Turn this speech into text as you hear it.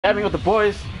Having with the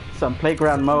boys, some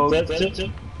playground mode.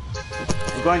 Tilted.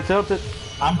 I'm going tilted.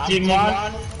 I'm team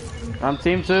 1. I'm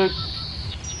team 2.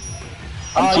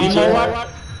 Oh, you know what?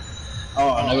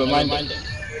 Oh, never mind.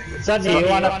 Sunny, you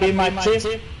wanna be my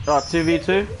team? Oh,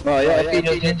 2v2. Oh yeah, okay,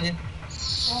 okay.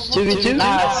 2v2?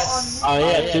 Nice. Oh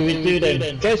yeah, 2v2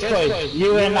 then. Guess boys,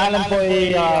 you and Alan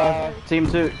boy Team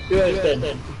 2. duos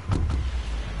then.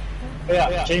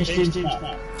 Yeah, change teams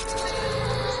now.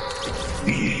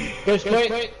 Guess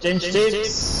boy, change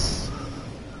teams.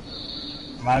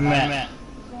 My man.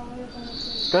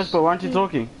 Ghost, but why aren't you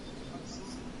talking?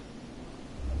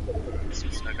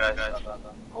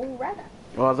 Oh, right.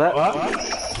 What was that? What?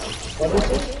 What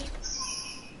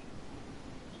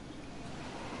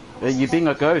is it? You being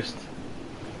a ghost.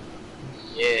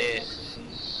 Yeah.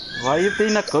 Why are you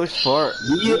being a ghost for?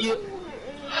 You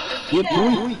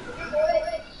boy.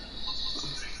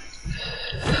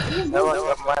 That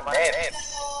was my name.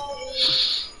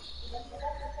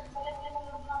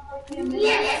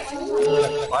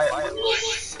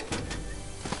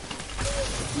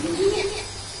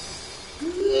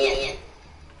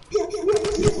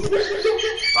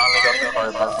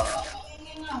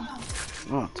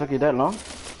 Oh, it took you that long?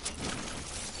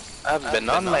 I haven't been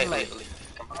on lately.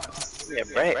 Yeah,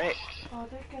 break. Oh,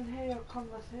 they can hear your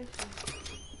conversation.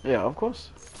 Yeah, of course.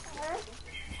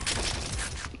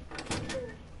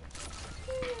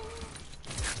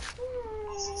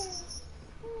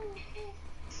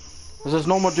 Is this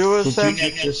normal duos, Sam?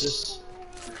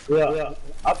 Yeah,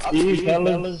 up to you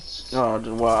fellas. Oh,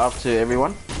 well, up to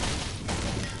everyone.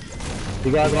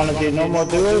 You guys wanna do no more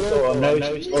duos or no? Or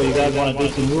you guys wanna do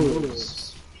some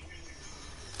rules?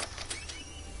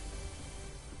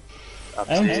 Up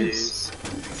to you.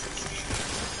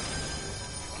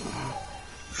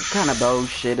 What kind of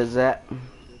bullshit is that?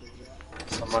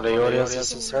 Some of the audience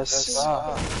says,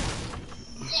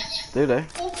 Do they?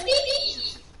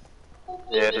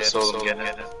 yeah, that's all I'm getting.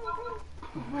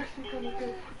 Where's he gonna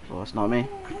go? Well, it's not me.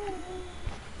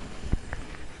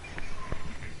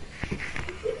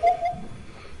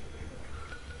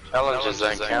 Challenges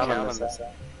don't count on this.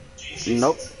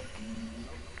 Nope.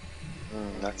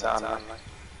 That's on.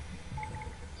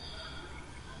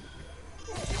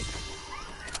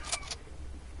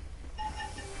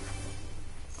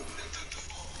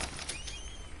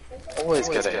 Always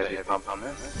get a heavy pump on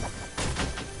this.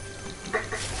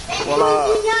 Well,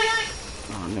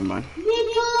 oh, never mind.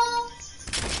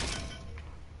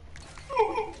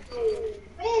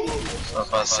 So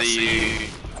if I see you,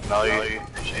 I know you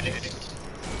appreciate it.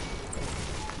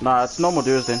 Nah, it's normal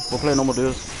duos then. We'll play normal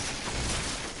duos.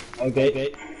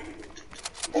 Okay.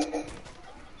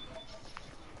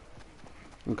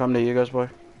 I'll come to you guys, boy.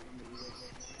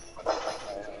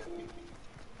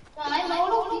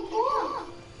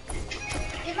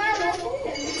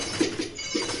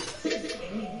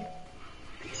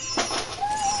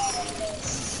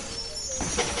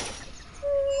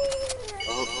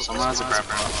 Oh, someone has a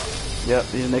grapple. Yep,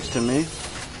 he's next to me.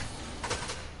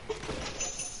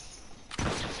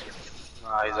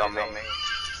 Nah, he's on me.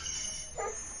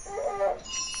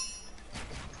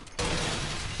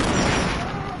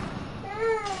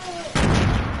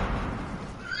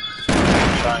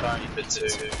 Trying to keep it to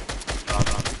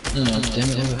Damn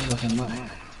it, never fucking mind.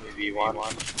 2v1.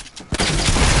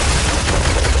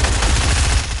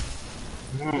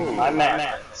 My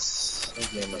man. This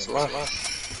game is life.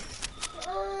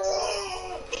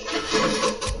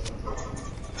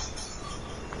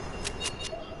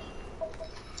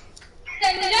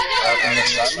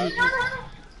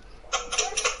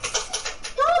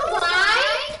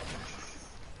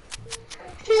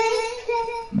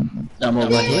 I'm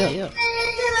over here.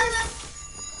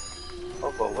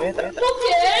 Oh, but where the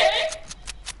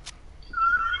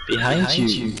Behind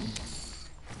you.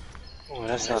 Oh,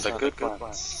 that's not a good one.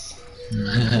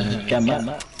 Come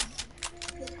on.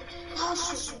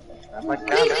 Oh my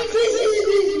god.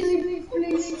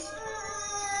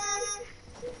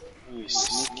 You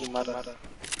sneaky mother.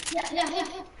 Yeah.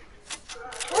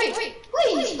 Wait,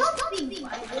 stop being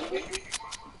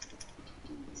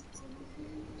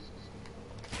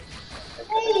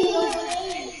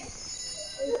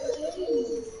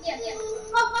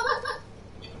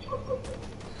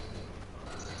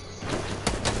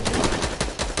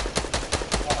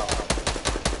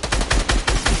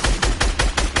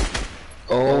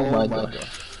Oh my god.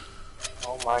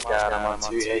 Oh my god, I'm on 2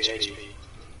 HP.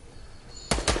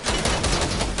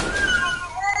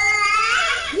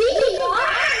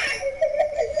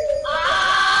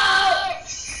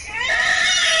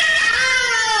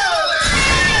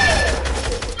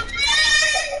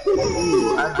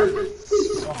 Oh my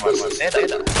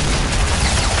god,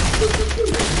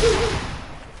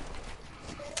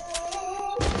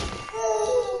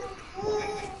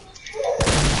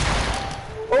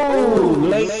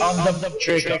 Click on the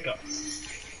trigger.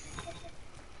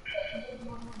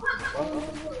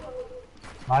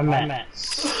 My man.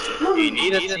 You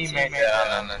need a teammate there,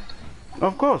 Alan.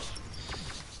 Of course.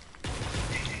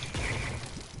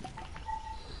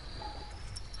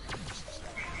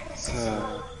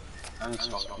 I'm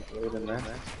smoking fluid in there.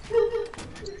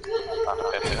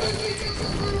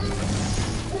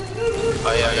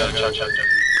 Oh yeah, I got it, charge.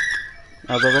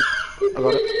 I got it. I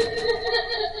got it.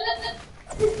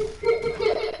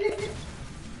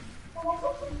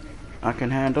 I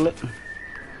can handle it.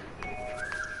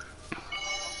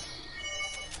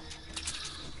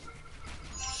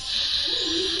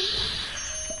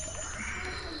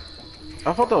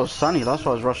 I thought that was sunny, that's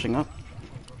why I was rushing up.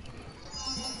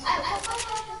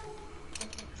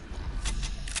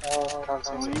 Oh,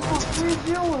 you got 3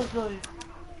 viewers though.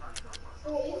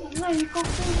 No, you got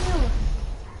 3 viewers.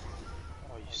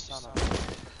 Oh, you son of a...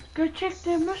 Go check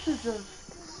their messages.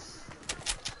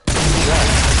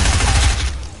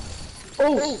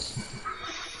 Oh!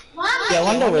 Yeah, I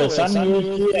wonder where Sun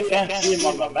is. I can't see him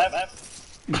on the map.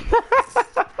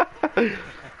 I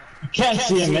can't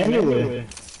see him anywhere.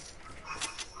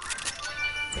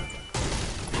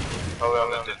 Oh,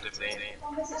 I'm the team.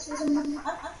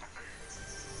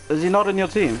 Is he not in your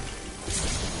team?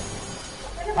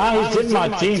 Ah, he's in my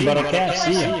team, but I can't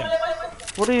see him.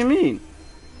 What do you mean?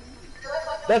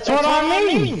 That's what I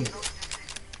mean!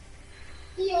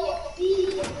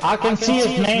 I can see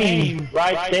his name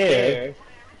right there,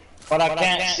 but I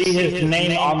can't see his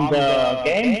name on the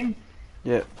game.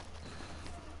 Yeah.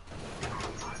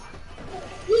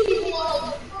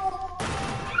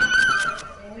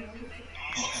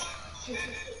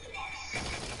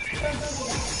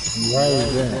 Where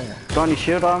is that? Got any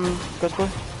shield Ghost Boy?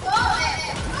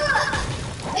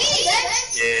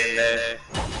 Yeah,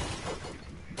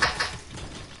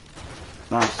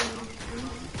 Nice.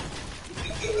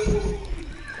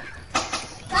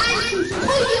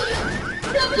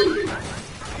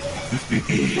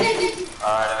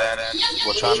 alright then,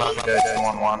 we'll try not to go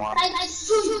 2-on-1.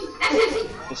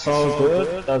 It's all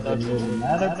good, doesn't really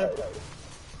matter.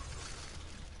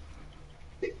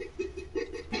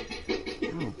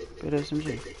 Oh, good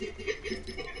SMG.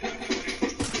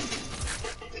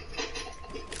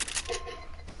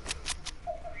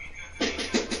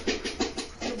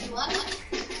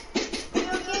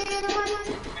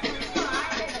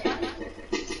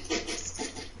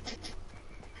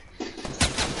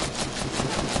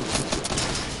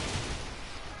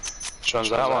 Which one's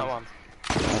that one?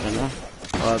 I don't know.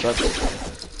 Oh, that's...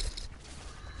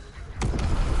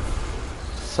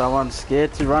 Someone's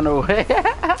scared to run away.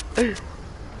 Keep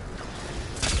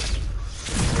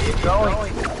going.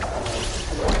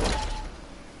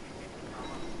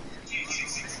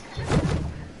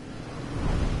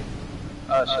 Oh,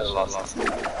 I should've lost it.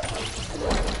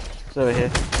 It's over here.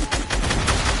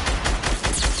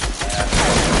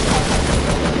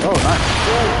 Oh, nice.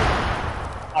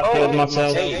 I killed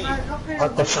myself.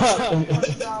 What the fuck?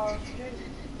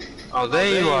 Oh,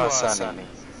 there you are, Sonny.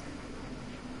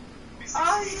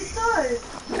 Oh, you died.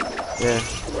 Yeah.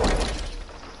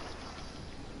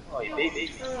 Oh, you beat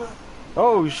me.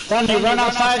 Oh, shit. Sonny, run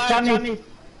outside, Sonny.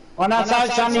 Run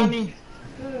outside, Sonny.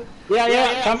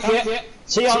 Yeah, come here.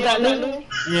 See all that loot?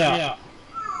 Yeah.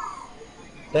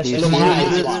 That's Do you see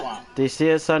Lumana'i. it? Do you see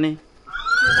it, Sonny?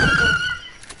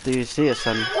 Do you see it,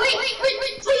 Sonny?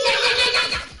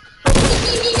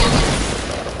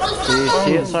 Do you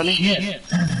see it, Sonny? Shit.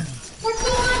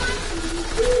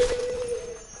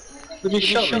 Did he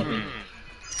shot me?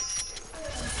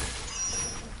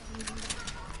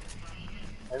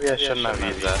 Maybe I shouldn't have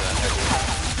used that.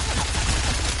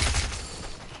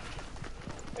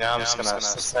 Yeah, I'm just gonna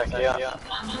stack here.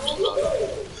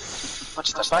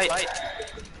 Watch the fight.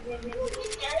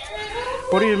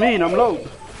 What do you mean? I'm low.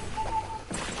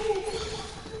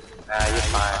 Nah, you're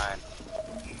fine.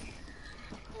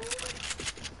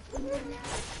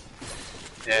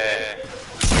 Yeah.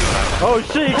 Oh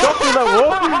shit, he got through that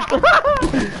wall!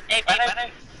 Hey,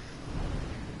 buddy.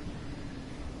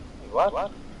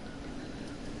 What?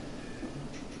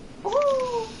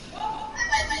 Ooh, I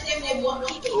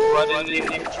didn't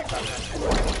even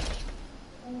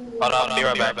Hold on, be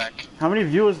right back. How many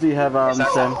viewers do you have,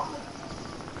 Sam?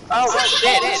 Oh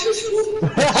shit!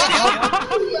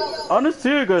 Honest to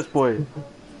you, Ghost Boy.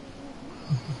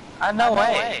 No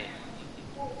way.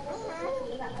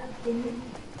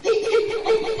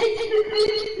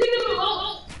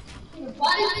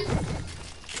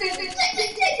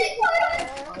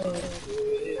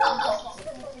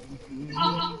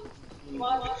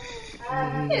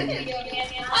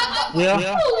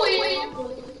 Yeah.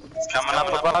 It's coming up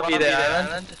above you there,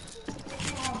 Island.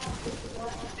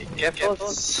 Careful.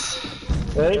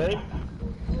 Hey.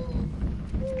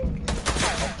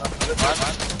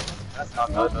 That's not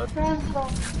good.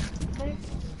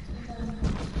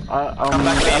 I'm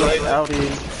Audi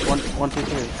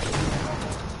 123.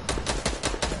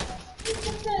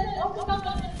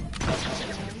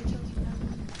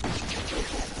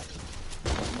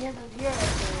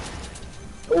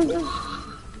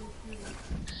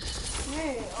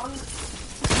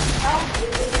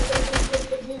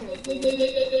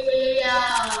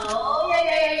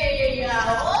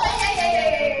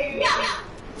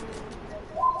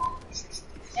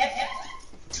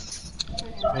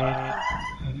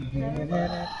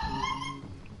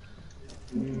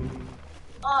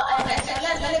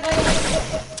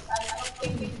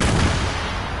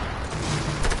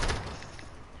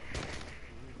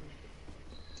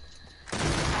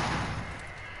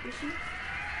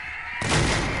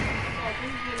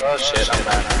 Oh shit, I'm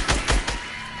bad.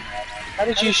 How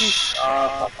did you oh,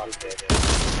 fuck, I'm dead.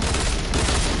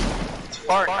 It's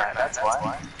Fortnite, that's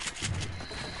why.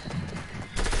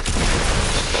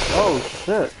 Oh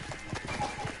shit.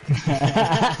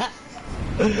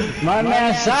 My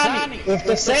man Sonny with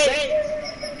the save.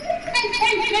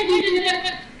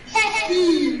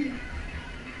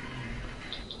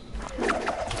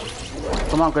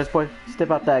 Come on, Chris boy, step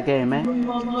out that game, man.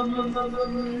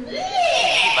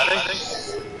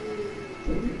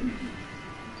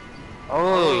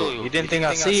 Oh, you didn't think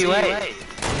I'd see you, eh?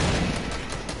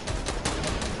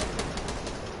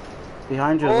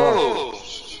 Behind you as well. Oh,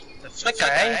 the flicker,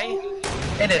 eh?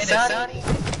 Hey there, son.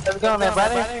 How's it going there,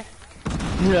 buddy?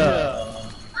 Yeah.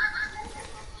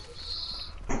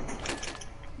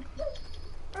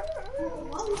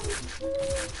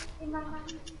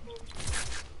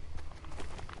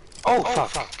 Oh,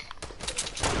 fuck.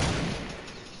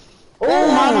 Oh,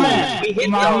 my man. We hit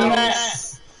My those. man.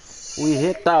 We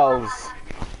hit those.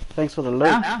 Thanks for the loot.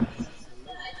 Huh?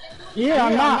 Yeah,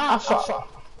 I'm not. I fuck.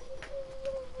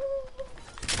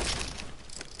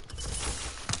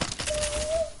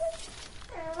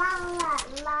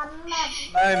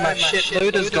 No, my shit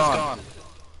loot is gone.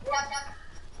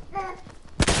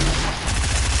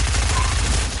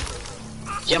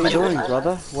 What are you doing,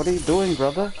 brother? What are you doing,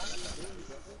 brother?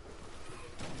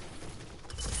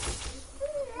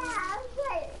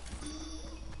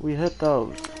 We hit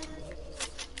those.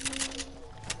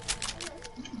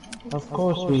 Of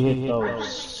course we hit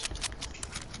those.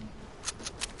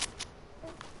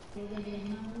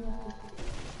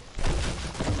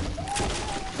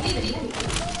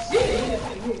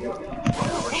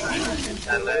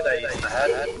 That loot I used to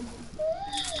have.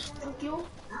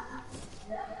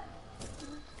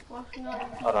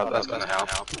 Oh, that's gonna help.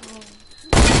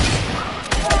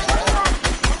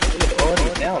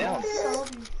 Already down.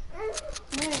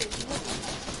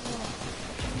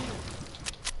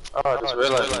 Oh, I just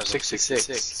realized I'm 66.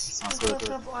 Sounds so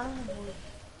good.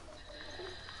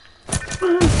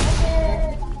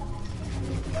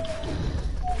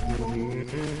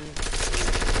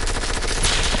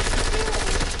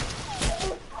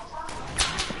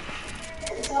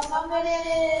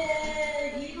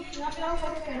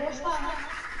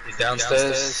 He's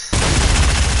downstairs.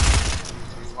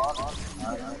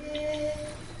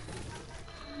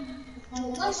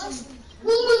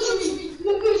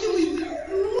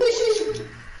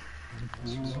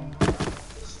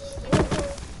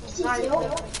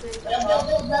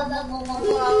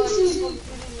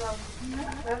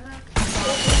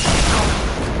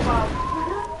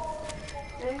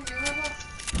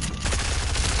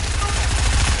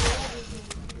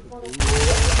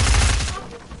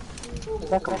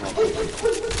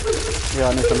 Yeah, I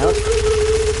need some help.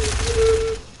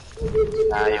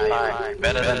 Nah, you're fine.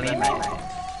 Better than me, mate.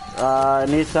 I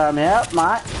need some help,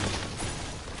 mate.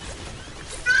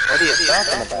 What are you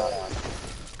talking about?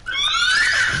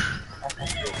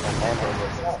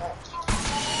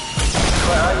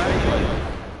 Where are you?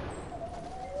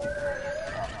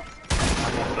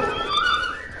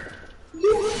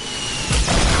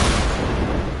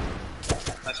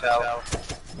 Watch out.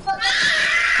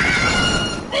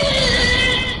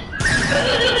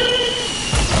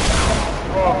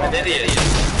 Oh, I'm an idiot.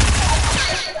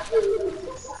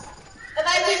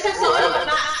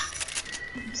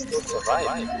 Still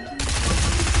survive.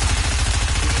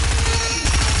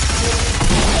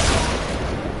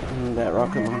 That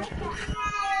rocket launcher.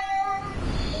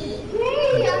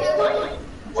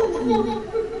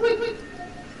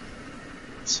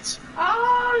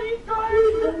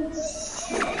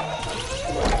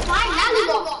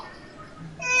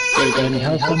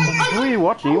 Who are you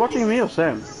watching? Are you watching me or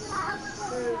Sam?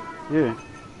 You.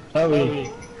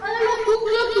 Sorry.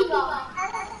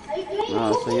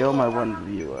 Oh, so you're my one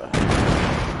viewer.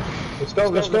 Let's go,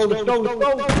 let's go, let's go, let's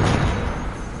go.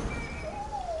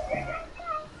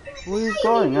 Where are you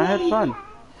going? I had fun.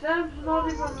 Sam's not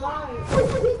even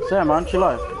live. Sam, aren't you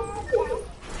live?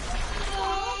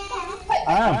 I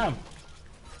am.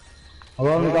 I've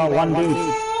only got one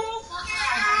dude.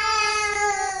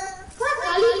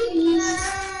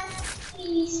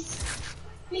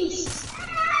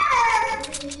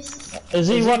 Is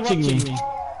he watching me?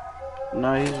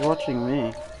 No, he's watching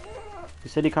me. He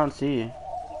said he can't see you.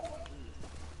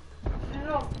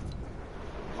 Hello.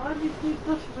 Why did you keep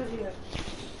this video?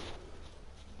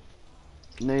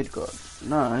 Nate got.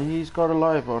 No, he's got a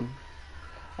live on.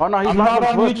 Oh no, he's I'm live not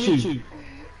on on Twitch. YouTube.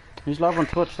 He's live on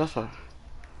Twitch, that's why.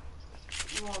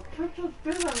 Well, Twitch is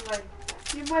better, like,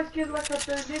 you might get like a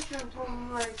donation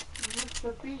from like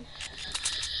Mr. Beast.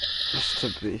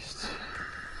 Mr. Beast.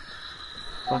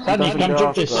 Sonny, come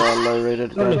check this. Low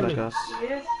rated guys like us.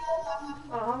 Yes.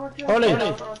 How much is Hold it.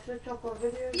 I'll search up a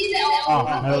video. Oh,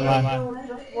 never mind.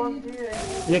 Just one video.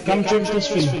 Yeah, come check this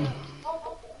film. He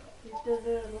did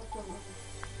it a lot of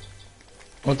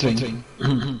What thing?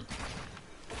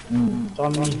 It's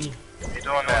on me. You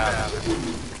doing that?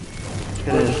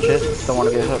 Get in his chest, don't want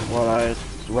to get hit while I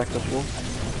whack this wall.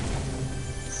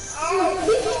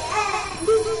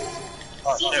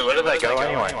 Oh shit, where did that go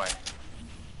anyway?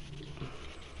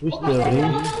 We're still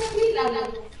here.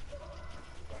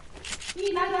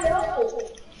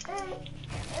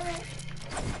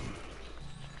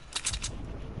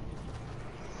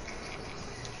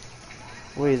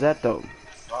 Where is that though?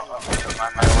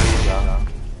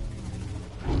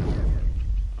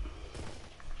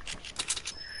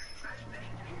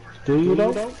 Do you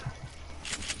know?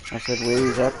 I said, where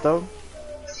is that though?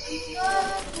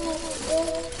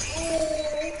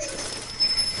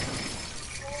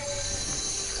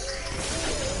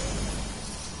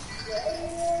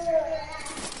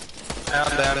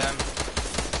 Found them.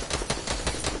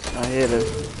 I hear them.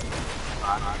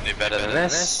 Do better than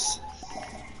this.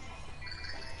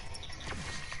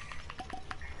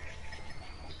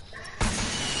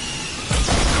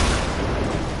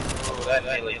 Oh, that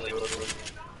nearly killed me.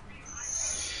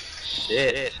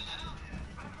 Shit.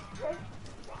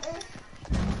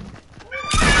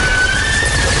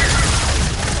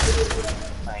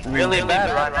 Like, really bad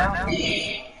right now.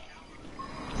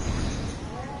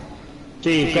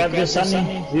 Gee, grab this,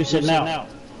 Sonny. Use it now.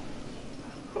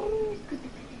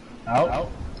 Out.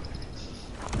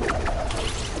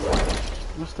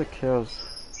 What's the kills?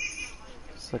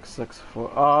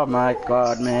 664. Oh my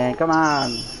god, man. Come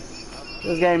on.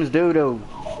 This game's doo-doo.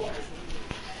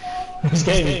 This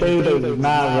game is doo-doo.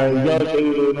 Nah, bro. You're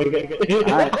doo-doo,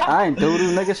 nigga. I ain't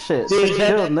doo-doo, nigga. Shit. Dude, 6 that-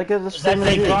 kills, nigga. This That game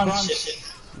thing is runs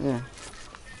shit. Yeah.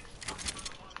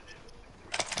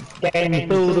 Game is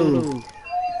doo-doo.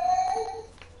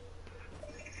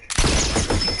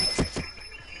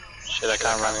 Shit, I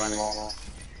can't run anymore.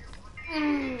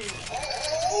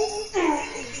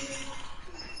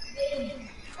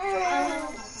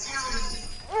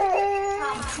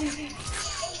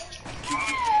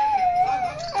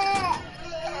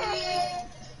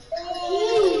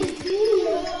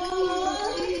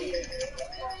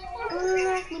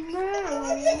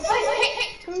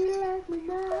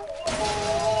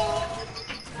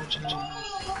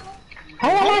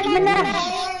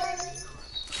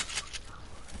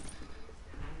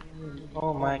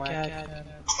 Oh my god.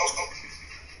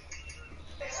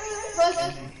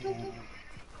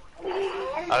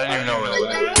 I don't even know where they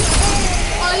went.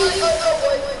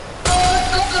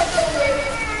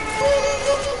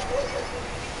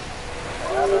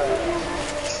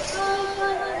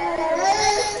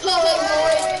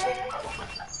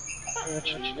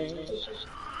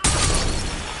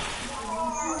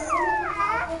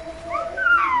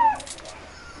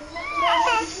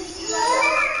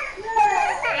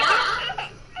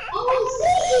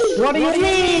 What do you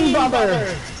mean,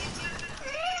 brother?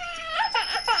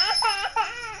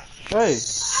 Hey.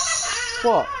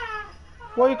 What?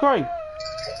 Why are you crying?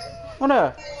 Oh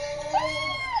no.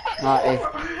 Alright.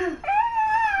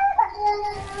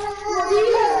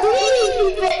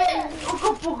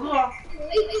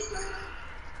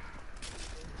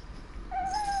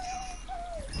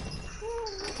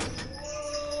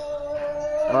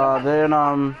 Then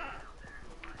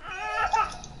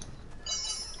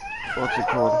what's it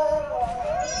called?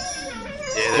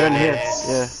 Yeah, They're in there here. it is.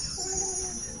 Yeah.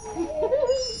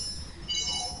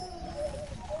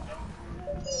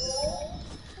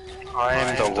 I am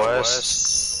the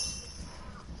worst.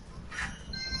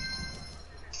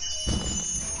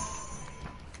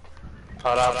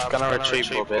 Hold up, I'm gonna retreat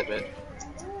for a bit.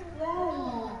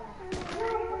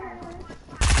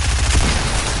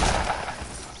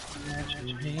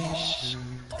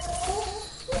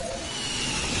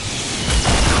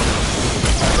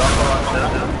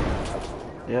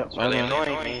 Yep, It's really I know.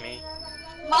 annoying me.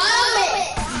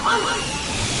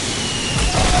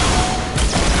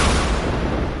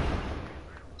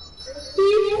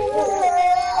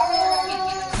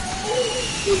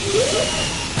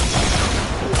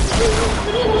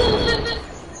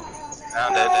 Now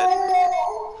I'm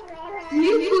dead.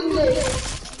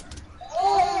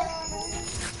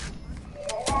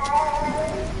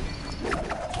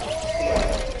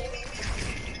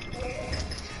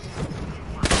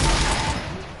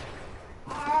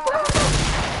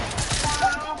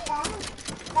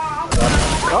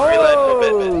 Reload a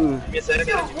bit. Oh! Give me a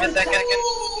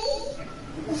second.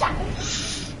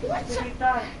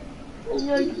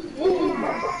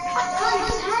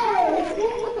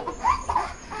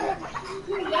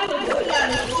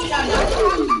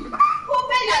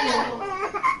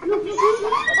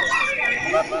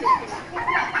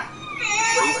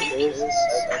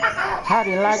 How do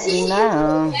you like me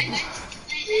now?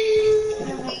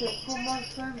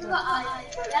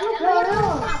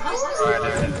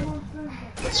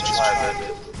 Let's try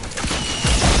that.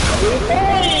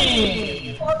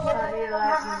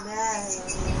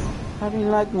 How do you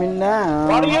like me now?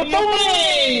 What are you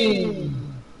doing?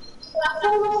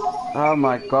 Oh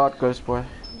my god, Ghost Boy.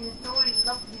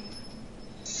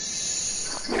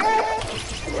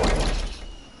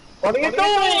 What are you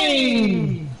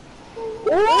doing?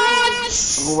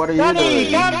 What? What are you Sonny,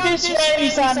 doing? come this way,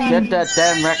 Sonny. Get that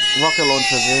damn rocket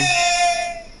launcher, dude.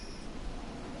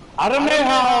 I don't know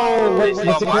how. Wait, It's what's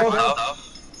not it my called? stuff.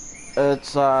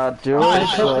 It's dual. Ah,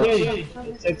 it's So okay.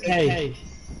 It's okay.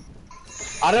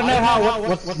 I don't know how.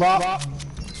 What's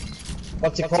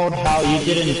it called? How you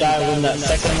didn't die when that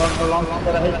second one for long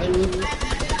that I hit you?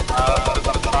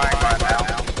 I'm trying right now.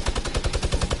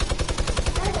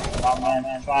 Oh man,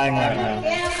 I'm trying right now.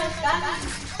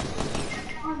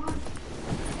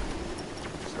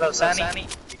 Hello, Sunny.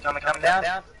 You gonna come down?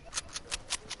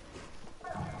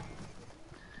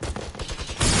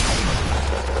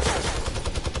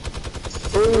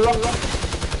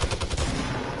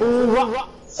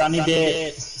 Sunny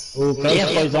dead. Ooh,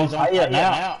 Ghost Boy's on fire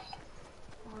now.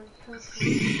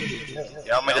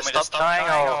 You want me to stop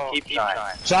trying or keep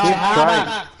trying? Try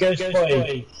harder, Ghost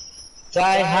Boy.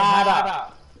 Try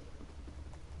harder.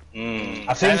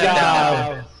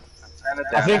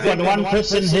 I think when one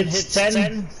person hits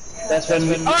 10, that's when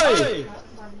we. Oh!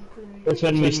 That's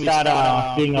when we start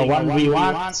being a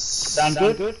 1v1. Sound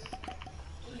good?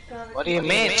 What do you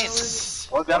mean?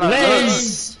 We're gonna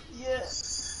Lens!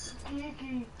 Yes.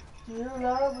 Kiki, you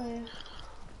love me.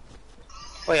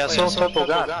 Wait, I saw a purple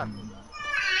gun.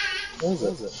 What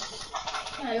is it?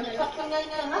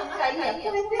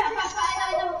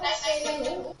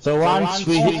 So once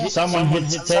we hit, someone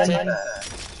hits 10,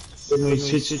 then we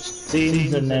switch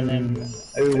teams and then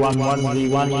everyone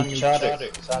 1v1 each other.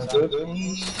 Sound good?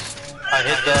 I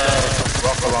hit the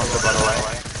rocket launcher, by the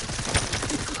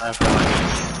way.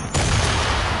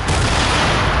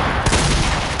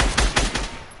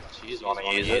 Jeez, wanna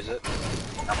use it?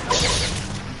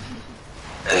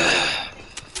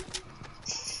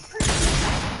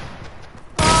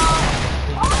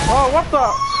 oh, what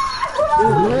the?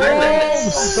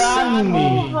 Sunny!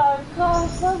 Oh my god,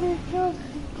 Sunny killed me.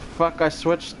 Fuck! I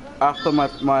switched after my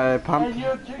pump And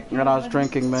you're drinking. when I was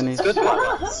drinking minis. Good one.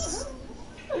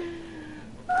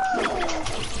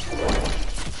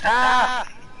 Ah!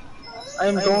 I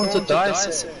am going to die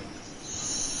soon.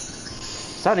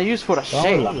 Sonny, use for the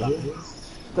shade.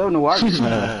 Don't worry.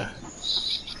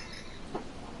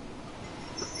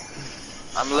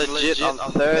 I'm legit on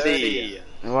 30.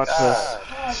 Watch this.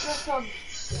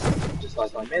 Just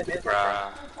like my mid,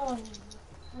 bruh.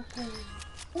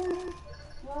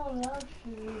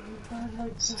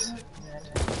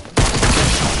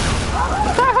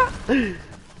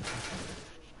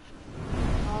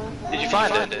 Did you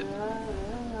find it?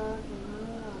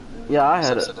 Yeah, I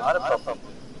had it. Not a problem.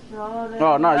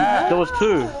 Oh no, there was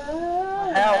two.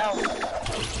 How?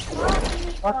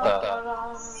 What the?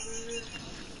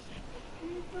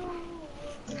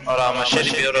 Hold on,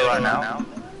 machete builder right now.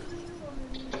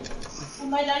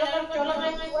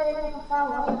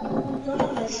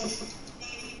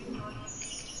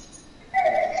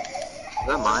 Is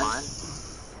that mine?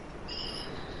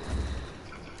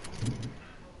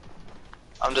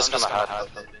 I'm just gonna hide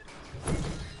it.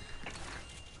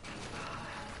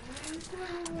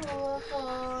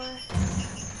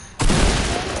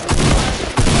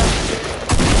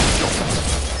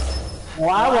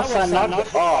 Why was I not?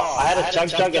 Oh, I had a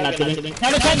chug and I couldn't.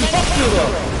 Now the time, fuck you,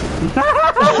 bro!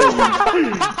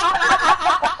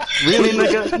 Really,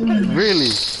 nigga? Really?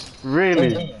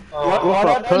 Really? With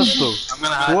a pistol?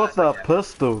 With a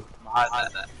pistol? Go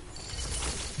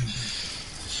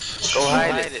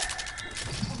hide it.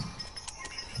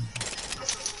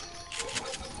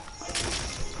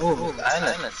 Oh,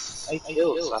 silence. 8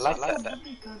 kills. I like that.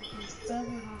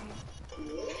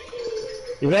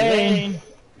 Rain.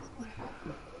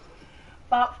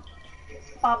 Pop.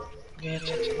 Pop.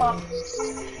 Pop.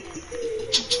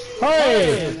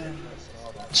 Hey!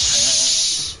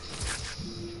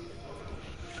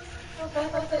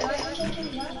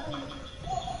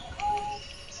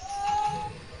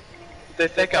 They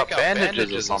take out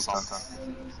bandages or something.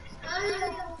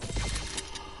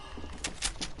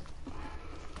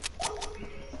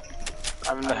 I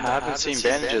haven't seen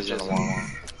bandages in a while.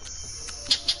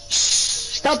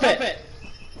 Stop it!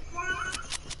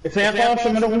 If they have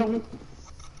awesome,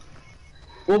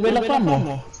 we'll be like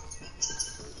one.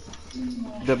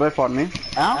 They're both on me.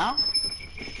 Huh?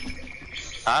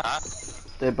 Huh?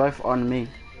 They're both on me.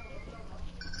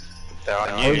 They're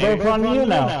on We're you. both on you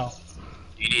now.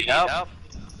 Do you need help?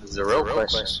 This is a real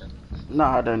question. No,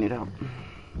 I don't need help.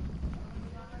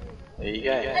 There you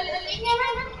go.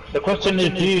 The question is,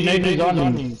 do you know who's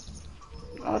on you?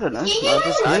 I don't know. I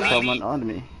just heard someone on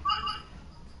me.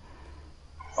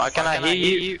 Why can I hear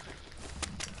you?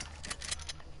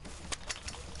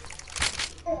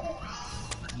 I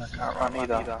can't run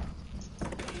either.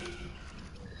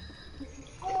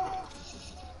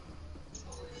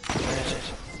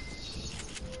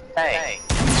 Hey!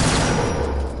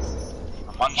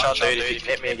 I'm one shot dude if you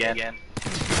hit me again.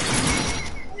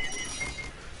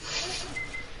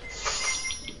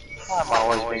 I'm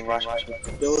always being rushed with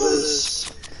the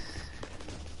builders.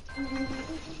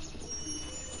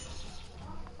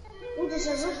 What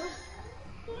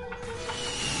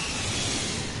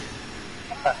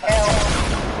the hell?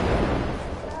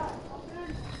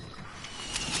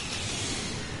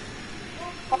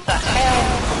 What the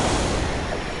hell?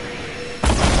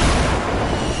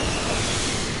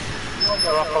 What the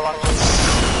rocket launchers?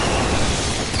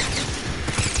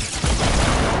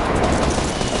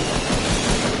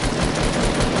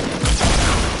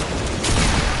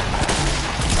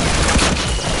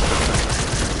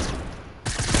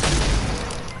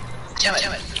 Damn it.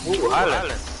 Ooh,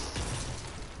 island.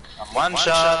 I'm one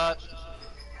shot.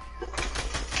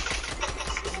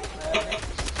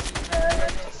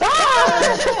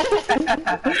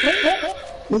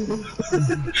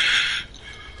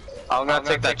 I'm gonna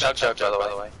take that chug by the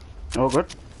way. Oh, good.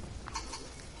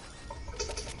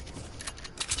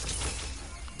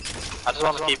 I just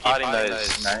want to keep fighting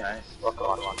those rocket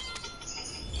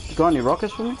launchers. You got any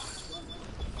rockets for me?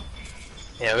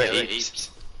 Yeah, we're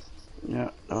east. Yeah,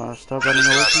 stop running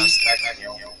away from me.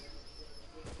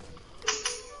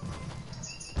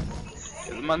 It's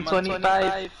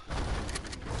 125.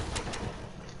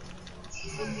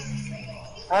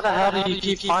 How the hell do you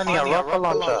keep finding a rocket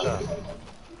launcher?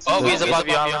 Oh, he's above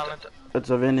you, island. It's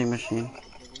a vending machine.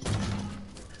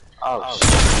 Oh, shit.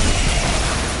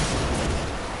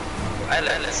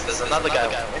 Island, there's another guy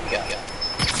with a minigun.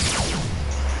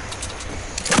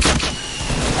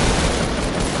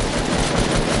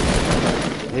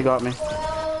 He got me.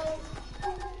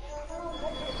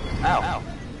 Ow.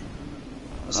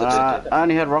 I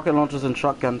only had rocket launchers and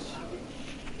shotguns.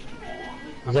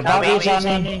 The Bobby's on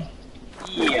me.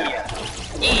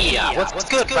 Yeah. What's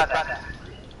good, brother?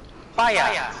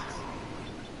 Fire.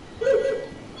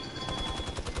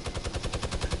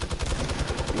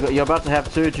 You're about to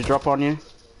have two to drop on you.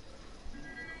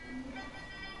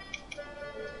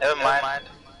 Never mind.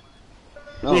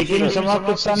 Oh, You give me shit. some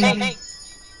rockets on me? Hey.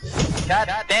 God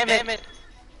damn it.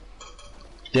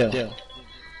 Yeah.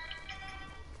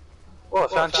 Oh, I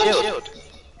found shield.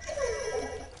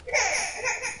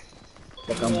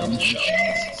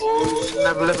 Oh,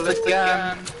 level up the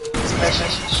gun. Special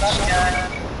shotgun.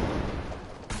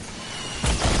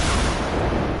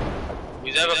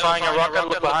 Who's ever firing a rocket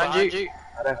look behind you?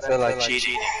 I don't feel like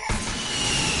cheating.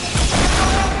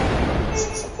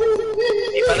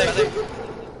 Hey, fella.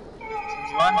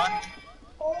 One.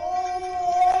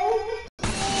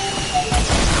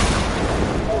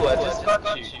 Oh, I just got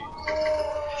you.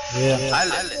 Yeah. I'm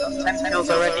 10 kills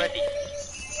already.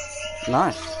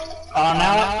 Nice. Oh,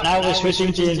 now we're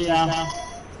switching teams now.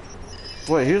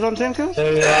 Wait, who's on 10 kills? So,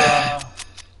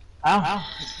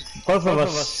 both of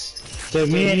us. So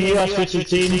me and you are switching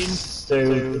teams. So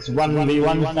it's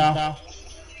 1v1 now.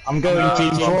 I'm going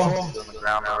team 4. On the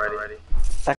ground already.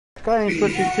 That guy ain't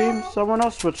switching teams. Someone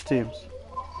else switched teams.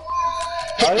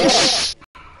 Oh yeah.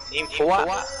 Team 4?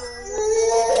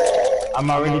 I'm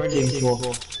already team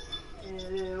 4.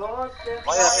 Alright.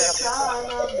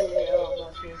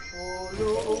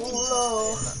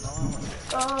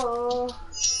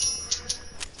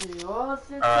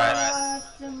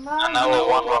 I know where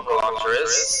one rocket launcher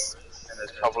is, and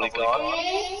it's probably gone.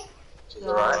 Which is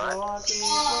alright.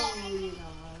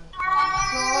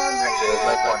 Actually, there's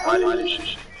no point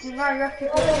hiding.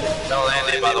 Don't land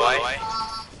it, by the way.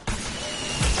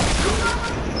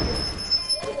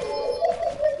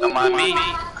 Don't mind me.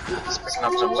 Just picking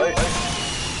up some loot.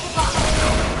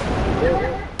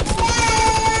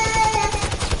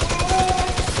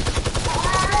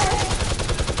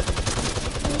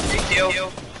 Big deal.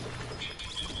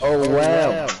 Oh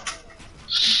wow.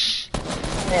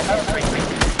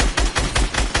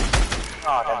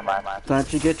 Oh, never mind.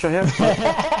 Don't you get your head?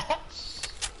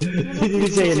 You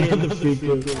say another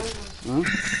freaker. Huh?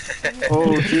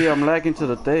 Oh gee, I'm lagging to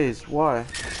the days. Why?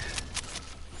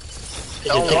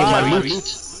 You're taking my loot.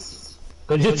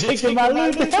 Cause you're taking my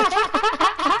loot.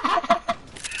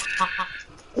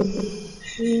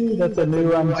 That's a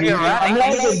new one. Why are you running?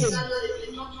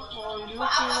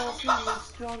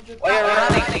 Why are you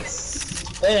running?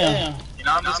 Damn. You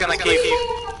know, I'm just gonna keep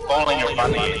falling in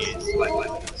front of you.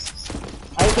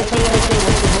 I can tell you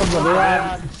what's the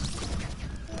problem.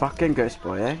 Fucking ghost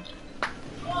boy, eh?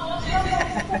 I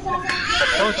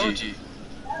told you.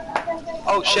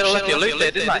 Oh shit, I left your loot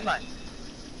there, didn't I?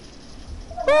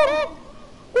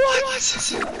 What?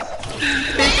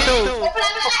 Big two.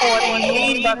 Oh, I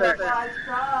mean, brother.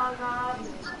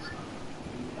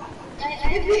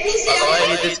 Oh,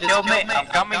 you just killed me. I'm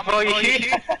coming for you.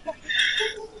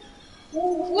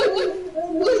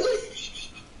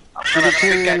 I'm gonna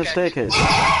kill you in the staircase.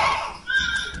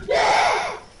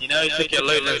 You know, you took your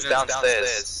loot and it's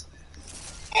downstairs.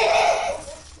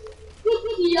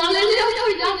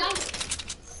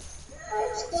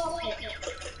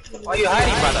 Why are you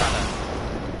hiding, brother?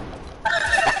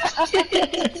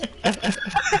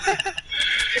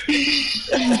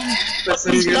 Let's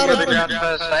see who's gonna go to the ground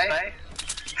first, eh?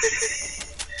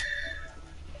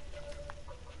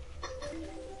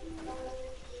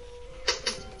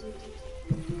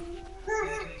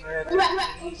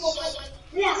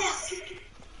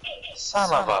 Son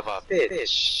of a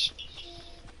bitch.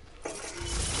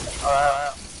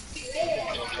 Alright.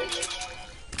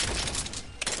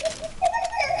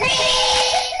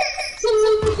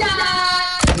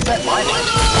 Is that mining?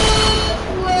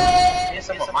 Yes,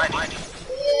 I'm mining.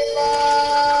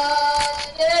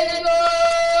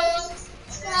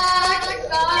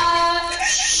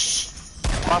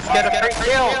 Must get a free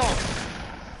kill.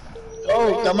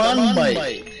 Oh, come on,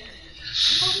 Mike.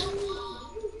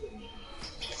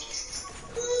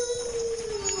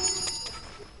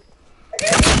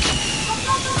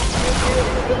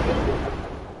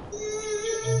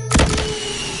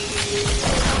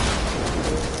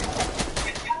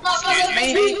 Excuse me?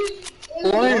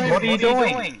 Bloom, what are you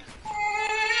doing?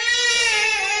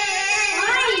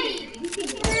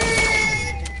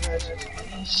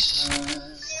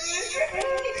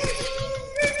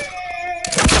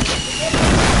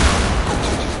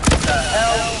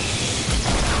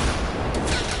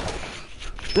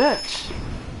 Bitch!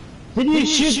 Did you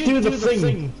shoot through the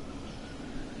thing?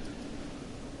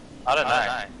 I don't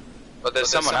know. But there's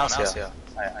someone else here.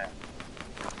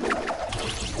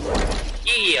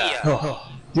 Yeah! Oh,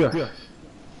 yeah.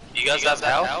 You guys have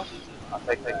health? I'll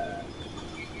take it.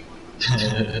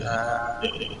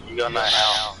 You got no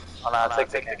health. Oh no, I'll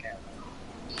take it.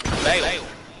 Bail!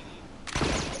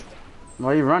 Why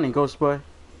are you running, ghost boy?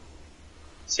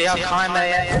 See how kind I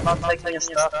am? I'm not taking your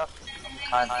stuff.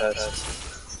 I'm a kind person.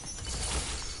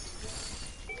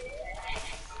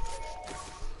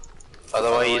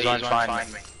 Otherwise, you won't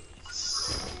find me.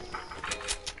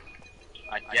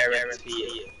 I guarantee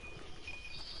it.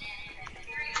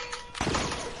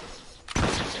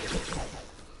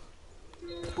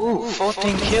 Ooh,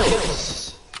 14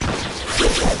 kills.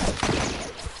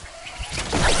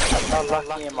 How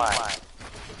lucky am I?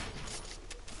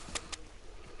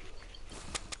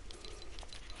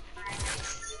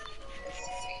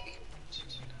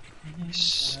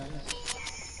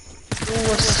 Ooh,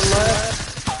 what's the left?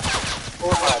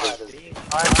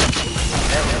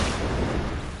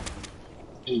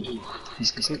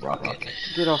 He's got a rocket.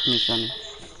 Get off me, Sonny.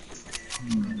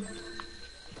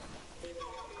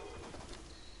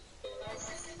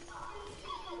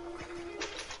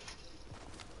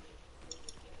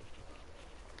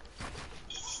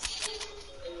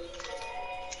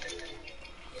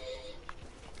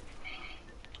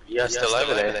 You're still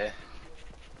over there.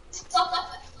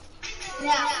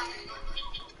 Yeah.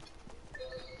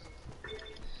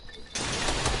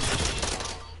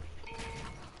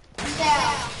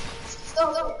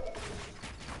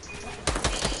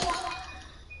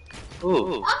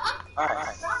 Ooh.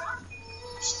 Alright.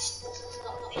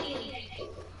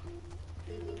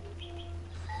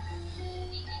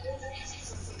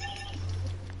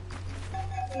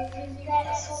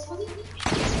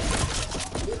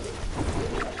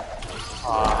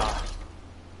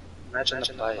 Imagine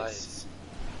the place.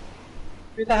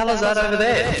 Who the hell is that over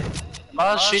there? Am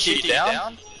I shooting you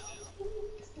down?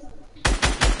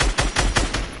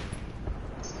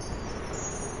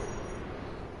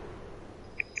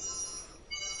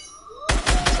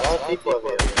 There's a lot of people over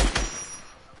here.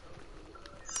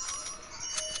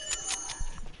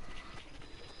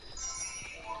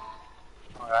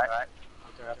 Alright,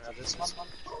 I'll go after this one.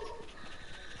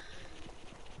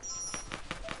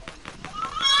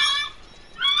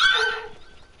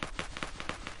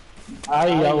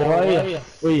 Ai, oi,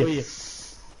 ui.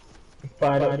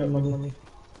 Para, mano.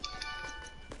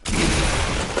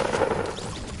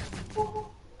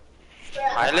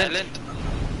 Highland?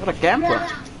 What a camper!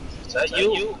 Is that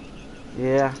you?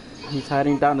 Yeah, he's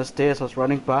hiding down the stairs. I was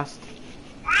running past.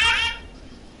 I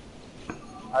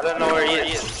don't know where he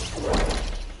is.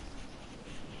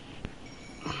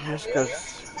 Just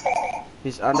because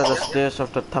he's under the stairs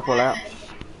of the Tupple House.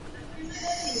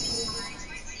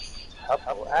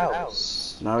 Couple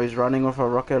hours. Now he's running with a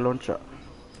rocket launcher.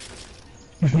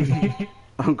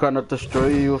 I'm gonna destroy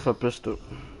you with a pistol.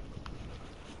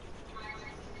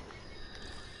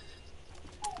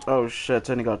 Oh shit, it's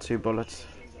only got 2 bullets.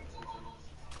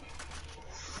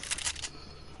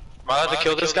 Am I allowed to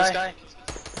kill this guy?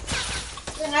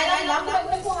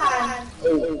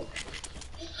 Oh.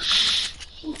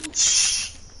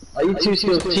 Are you two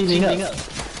still teaming up?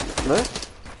 No?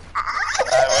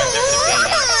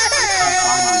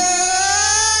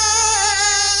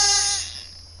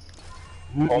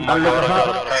 Oh my god, I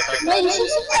got a perfect. Wait there.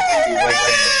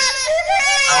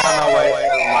 Oh no, wait.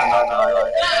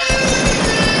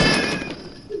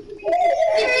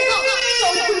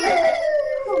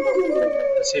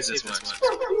 Let's see if this works.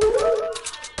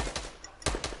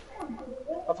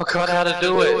 I forgot how to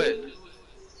do it.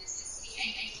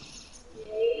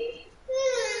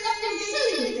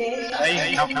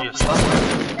 Hey, help me yourself.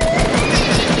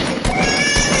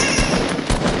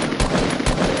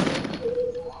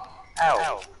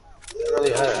 Ow. It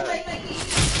really hurt.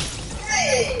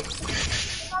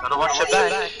 Gotta watch your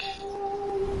back.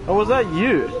 Oh, was that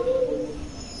you?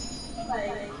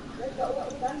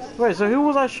 Wait, so who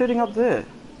was I shooting up there?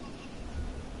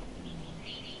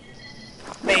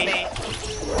 Me.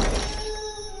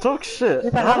 Talk shit.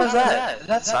 What the hell is that?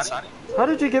 That's Sunny. How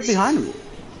did you get behind me?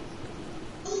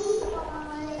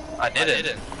 I did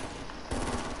it.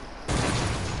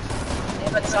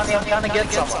 Damn it, Sunny, I'm trying to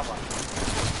get someone.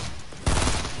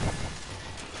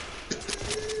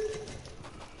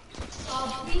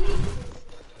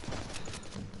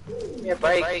 Give me a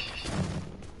break.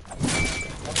 I'm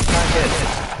trying to get it.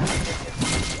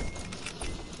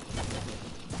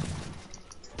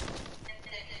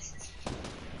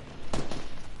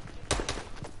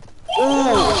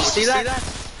 Ooh, did you see that?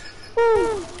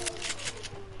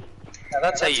 Now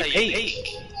that's how you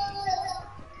peek.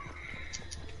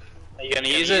 Are you gonna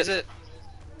use it?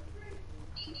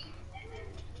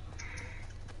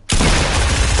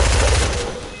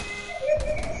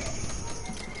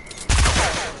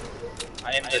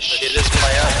 I am the shittest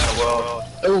player in the world.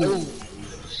 Oh.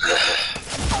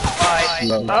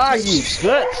 Bye. Ah, you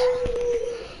bitch!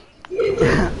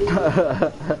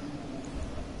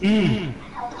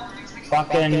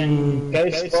 Fucking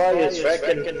Ghost Boy is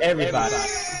wrecking everybody.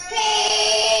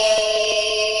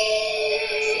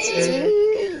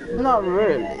 Not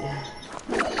really.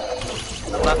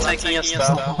 I'm not taking your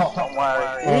stuff. Don't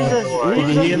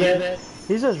worry.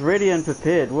 He's just ready and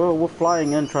prepared. We're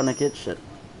flying in trying to get shit.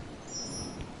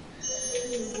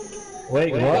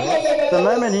 Wait, what? The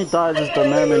moment he dies is the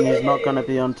moment he's not gonna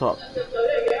be on top.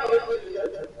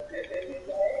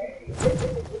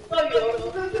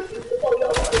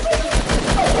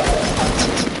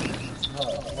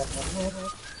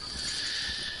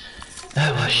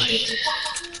 Oh shit.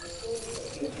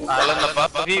 Island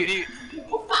above you.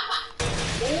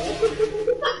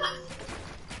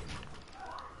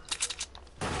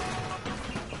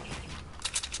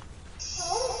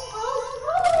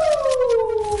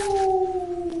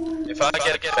 If I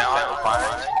get found on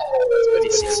fire, it's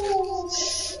pretty sick.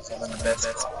 So I'm in the best.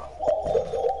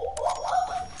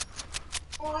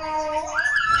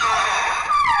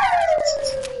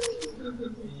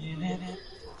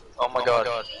 Oh my god. I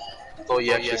thought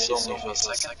you actually saw me for a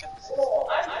second.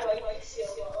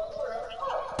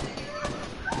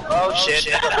 Oh shit.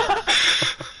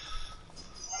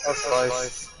 That's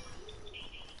close.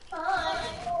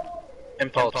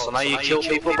 Impulse. I know you kill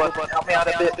people, but help me out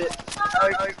a bit.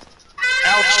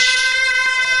 Ouch!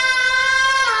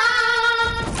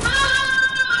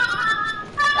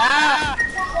 Ah!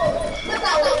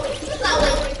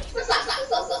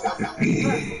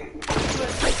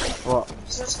 What?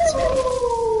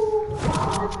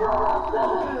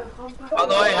 Oh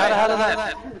no, wait, how did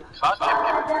that?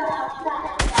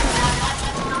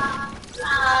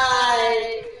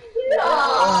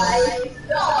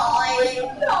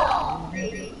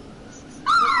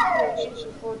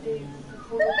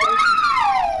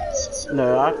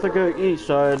 No, I have to go eat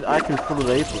so I can follow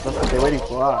the apple. That's what they're waiting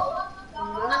for.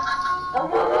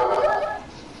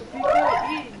 If you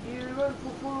can't eat, you run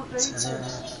for follow the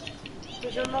apple.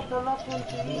 Because you're not the last one to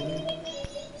eat.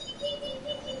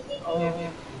 Oh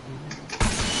yeah.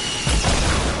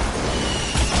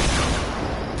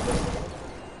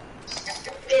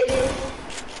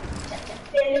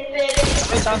 How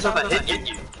many times have I hit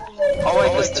you? Oh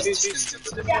wait, there's two systems.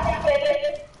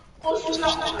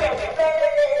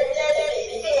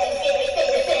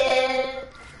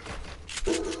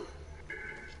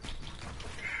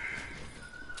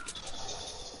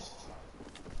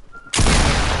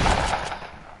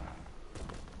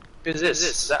 Who's this?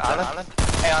 Is that Alan?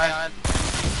 Hey Alan.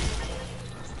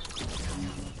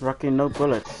 Rocky, no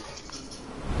bullets.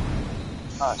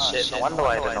 Oh shit, no wonder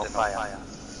why I don't know fire.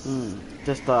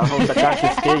 Just hold the gun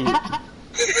to scare you.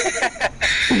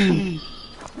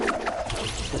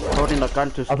 Just holding the gun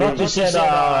to I scare thought you said,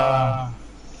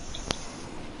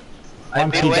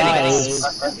 once he dies.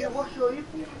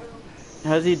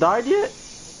 Has he died yet?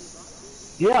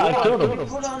 Yeah, I killed him.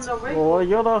 Oh,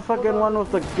 you're the fucking one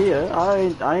with the gear.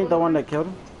 I ain't the one that killed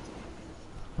him.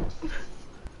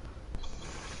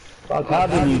 Fuck, how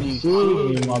did you see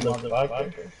me,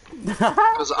 motherfucker?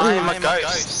 Because I am a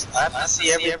ghost. I have to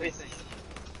see everything.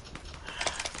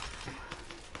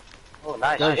 Oh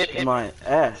nice, you hit him. My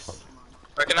ass.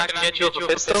 Reckon I can get you with a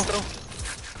pistol?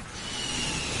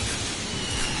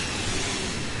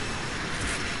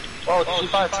 Oh, did you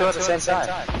fire two at the same time?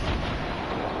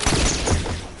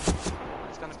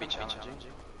 It's gonna be challenging.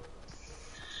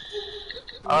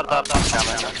 Oh, that's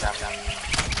challenging.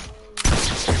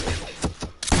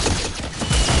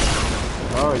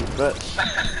 Oh, you bitch.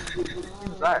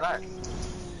 Right.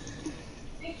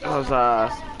 That was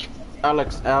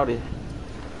Alex Audi.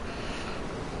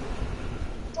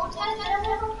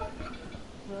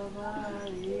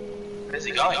 Where's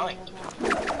he going?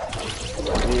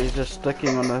 He's just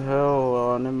sticking on the hill.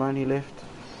 Oh, never mind, he left.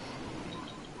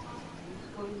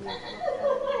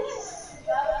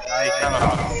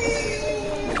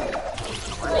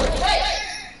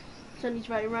 Sonny's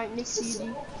right next to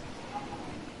you.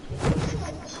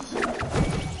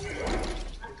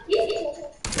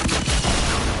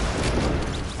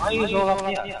 Why are you all up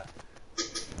here?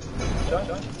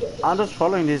 I'm just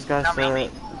following these guys. Don't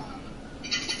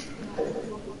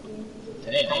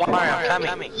worry, I'm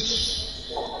coming.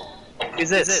 Who's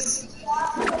this?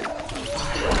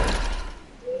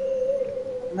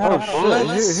 Oh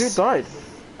shit, who died?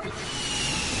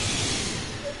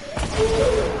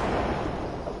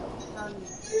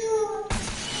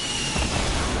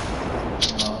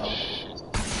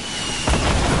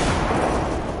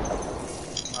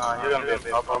 You're gonna be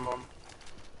a problem.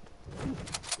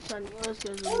 Sonny, let's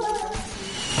go.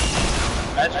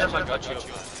 I got you.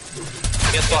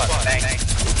 Guess what? Bang.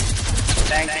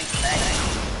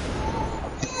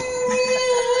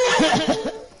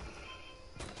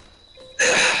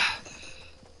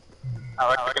 I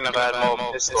reckon if I had more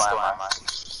pistol ammo, I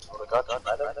would've got you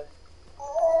better.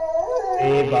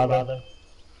 Hey, brother.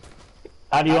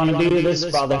 How do you want to do this,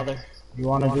 brother? You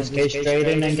want to just go straight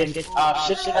in and get shit?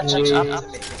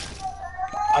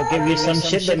 I'll give you some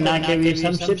shit, but not give you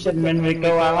some shit, but then we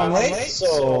go our own way.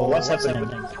 So, what's happening?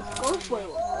 Go for it.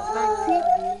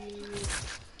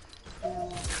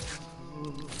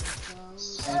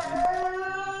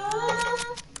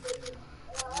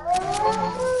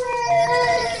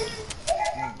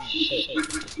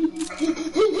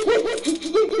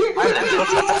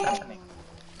 What's happening?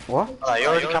 What? Oh, you're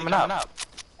already coming up.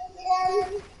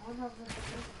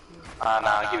 Nah,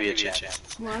 I'll give you a chance.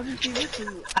 Why would you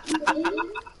listen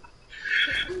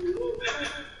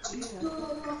to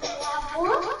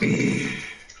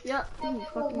Yeah,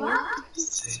 fucking yeah.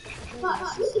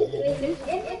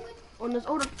 On this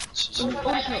older coat.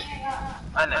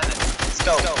 Let's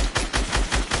go.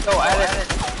 Go, Alan.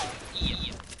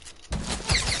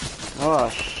 Oh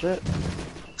shit.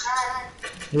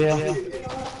 Yeah.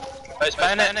 Where's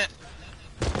Bayonet?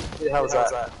 Who the hell was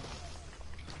that?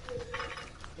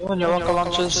 You and your rocket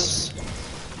launchers.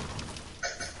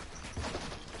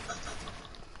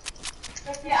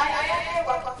 Hey,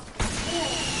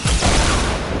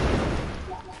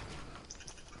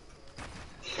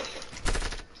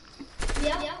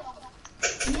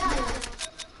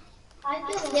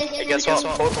 guess what?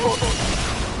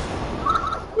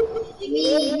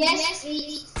 Yes.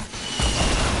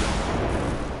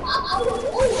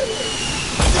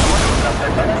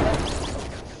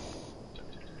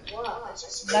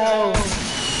 No.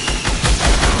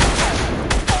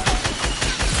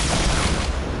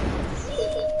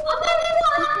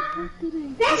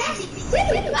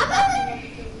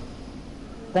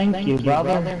 Thank you,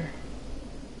 brother.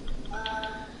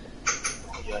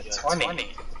 You're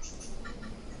 20.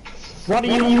 What do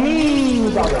you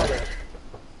mean, brother?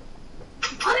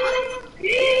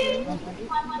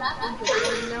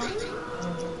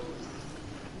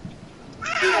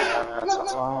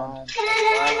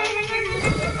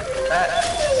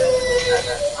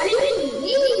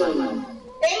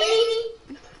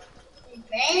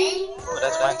 Oh,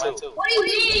 that's mine too. What do you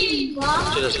mean,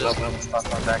 Mom? Should just love them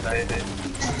stuff on back there.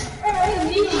 What do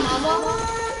you mean, Mama?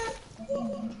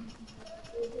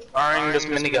 Barring this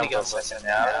minigun for a second,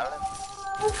 yeah.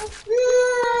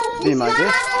 Be my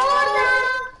guest.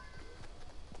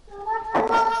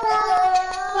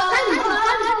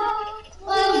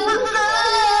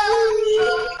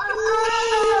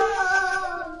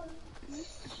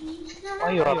 Why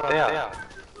are you up there?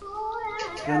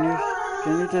 Can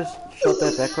you just shut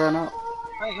that background out?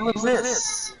 Wait, who's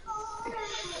this?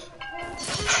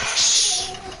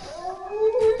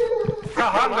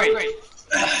 I'm hungry.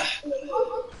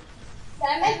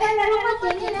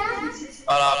 Oh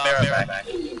no, I'll be right back.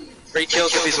 3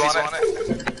 kills if he's won it.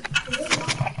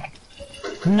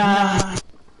 Nah.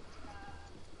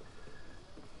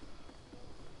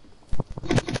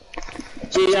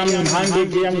 Gee, I'm hungry.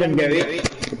 Gee, I'm gonna go eat.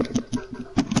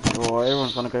 Oh,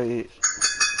 everyone's gonna go eat.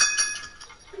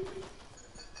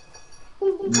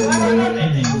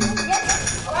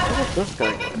 Where's this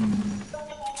guy go?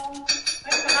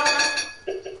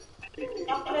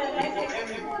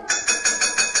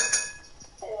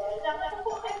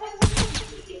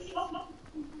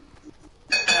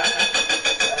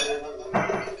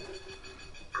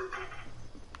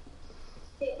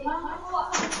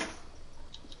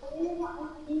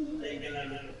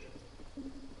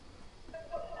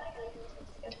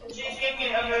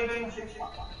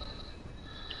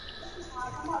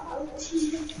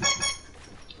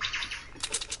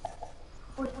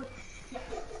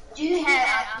 Do you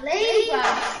have a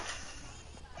playground?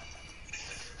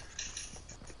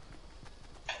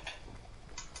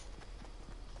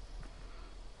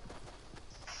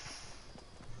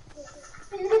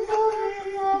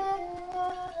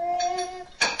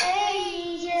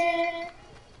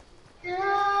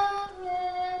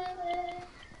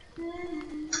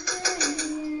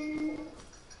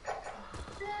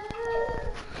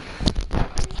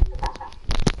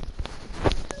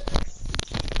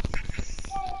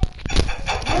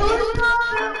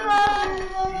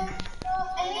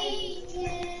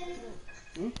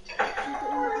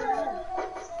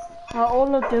 Are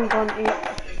all of them gonna eat?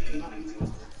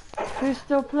 Who's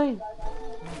still playing?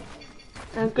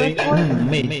 And Ghost Boy?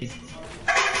 Me.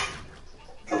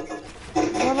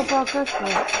 What about Ghost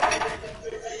Boy?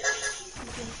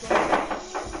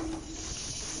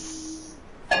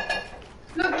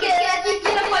 Look at you,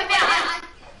 get my back.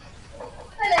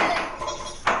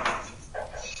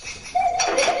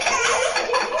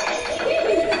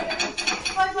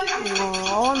 Oh, I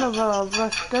wanna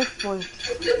rush Ghost Boy.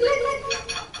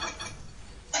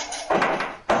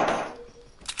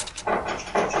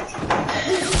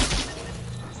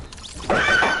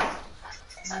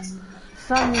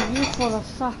 Sammy, you full of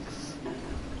sucks.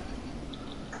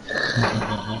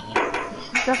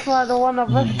 That's why I don't wanna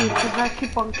rush you, because I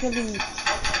keep on killing you.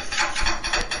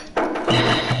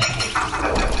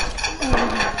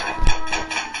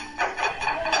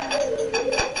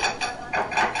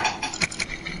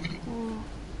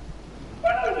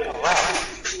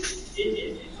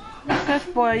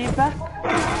 Ghost Boy, are you back?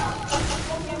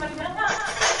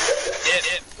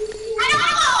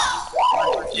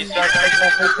 She started making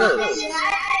up her clothes.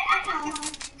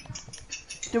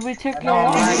 Did we take your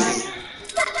what?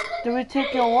 Did we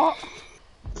take your what?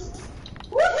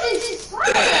 What is this?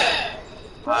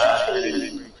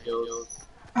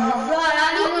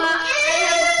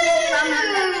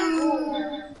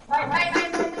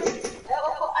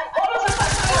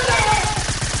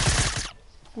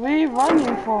 Where are you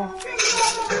running for?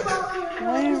 Where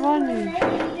are you running?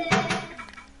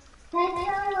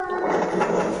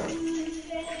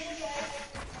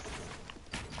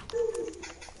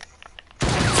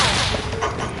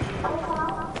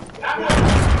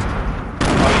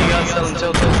 Oh, you guys selling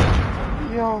tilted?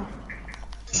 Yo.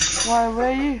 Why, where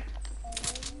are you?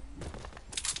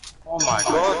 Oh my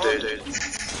god, dude.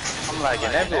 I'm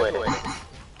lagging everywhere.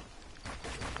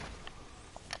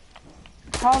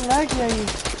 How laggy are you?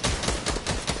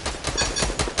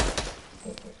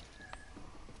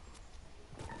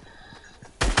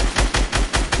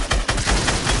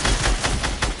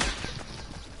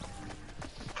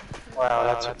 Wow,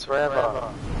 that took forever.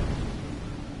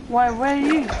 Why, where are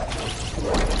you?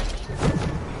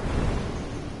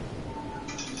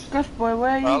 Ghost boy,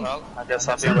 where are you? Well, I guess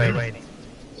I'll be waiting.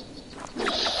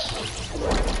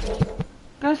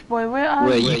 Ghost boy, where are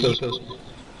Where you? you go?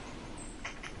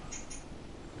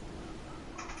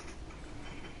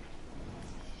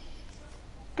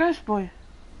 Ghost boy.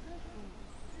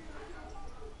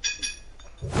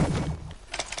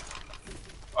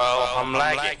 Well, I'm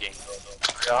lagging.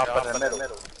 You're up in the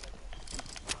middle.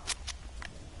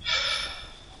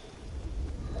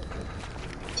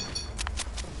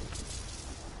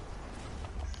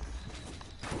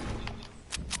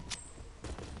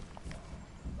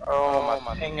 Oh,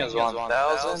 my ping is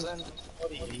 1000? What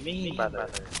do you mean by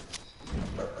that?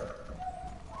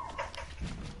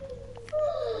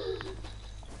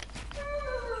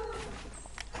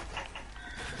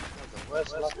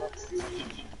 Where's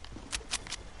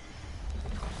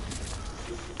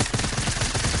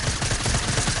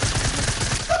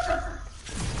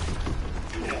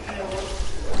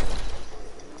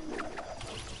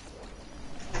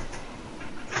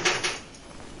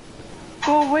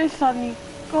Go away, Sonny.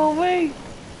 Go away.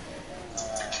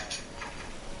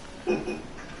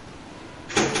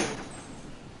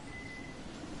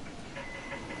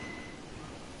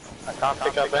 I can't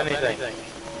pick up anything.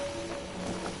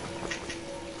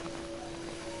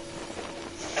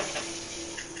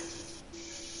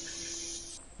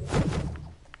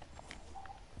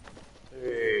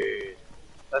 Dude,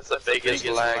 that's the biggest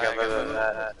lag I've ever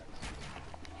had.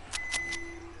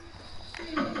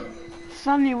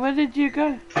 Sonny, where did you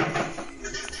go?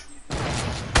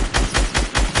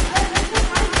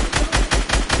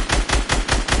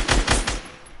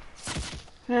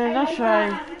 Yeah, that's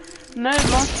right. No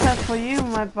launch pad for you,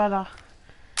 my brother.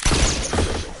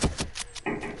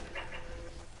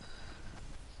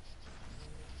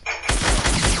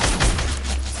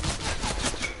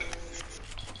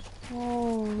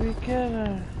 Oh, we get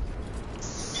it.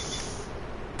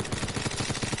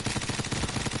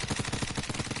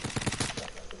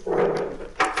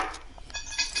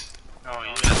 Oh,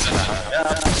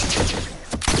 yeah.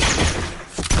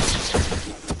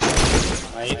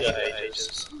 I need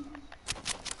ages.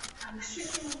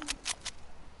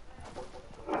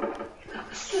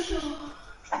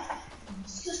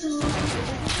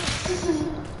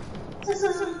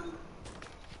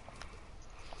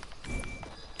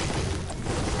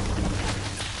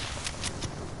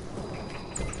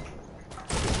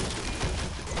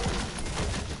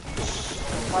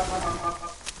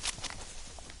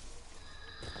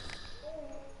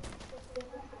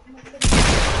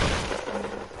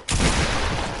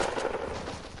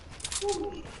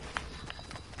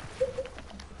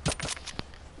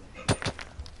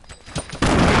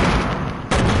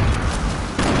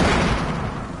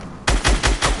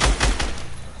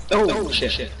 Oh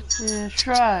shit. Yeah,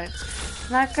 try.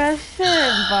 Like I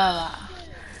said, brother.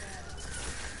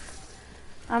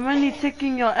 I'm only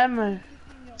taking your ammo.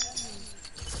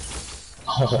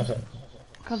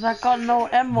 Cause I got no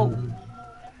ammo.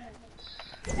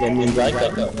 That means I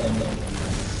got that.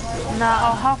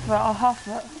 Nah, I'll have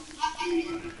it.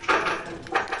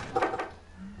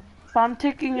 But I'm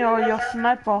taking your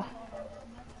sniper.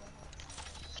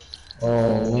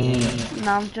 Oh man.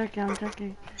 Nah, I'm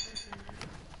joking.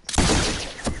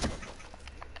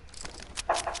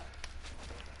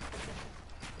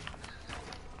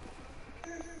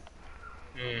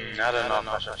 I don't know if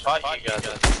I should fight you guys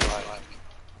at this point.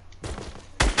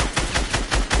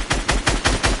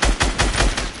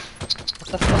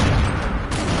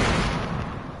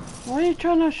 What are you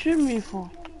trying to shoot me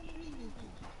for?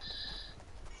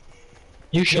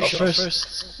 You shot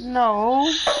first.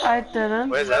 No, I didn't.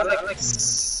 Where's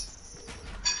Alex?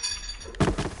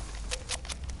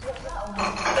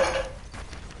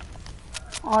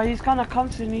 Oh, he's gonna come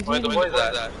to me. Where's the boys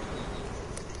at?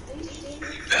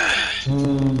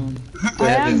 I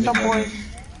am the boy.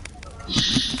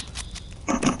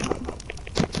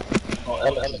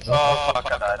 Oh fuck,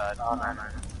 I died. Oh no.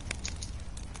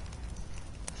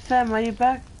 Sam, are you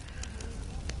back?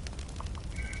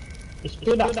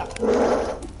 Espera.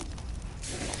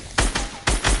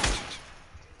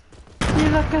 See,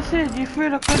 like I said, you threw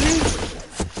the grenade.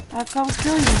 I come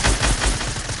kill you.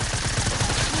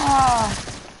 Ah.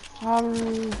 I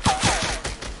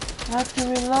have to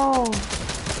reload.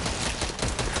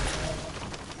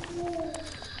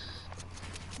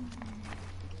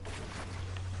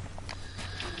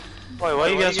 Wait, why are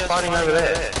you guys fighting over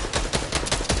there?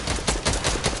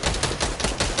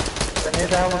 Then who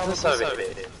the hell was this over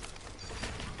here?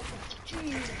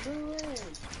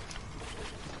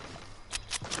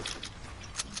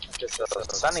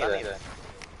 Just sunny then.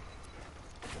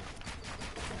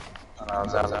 Oh, no,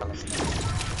 it's out.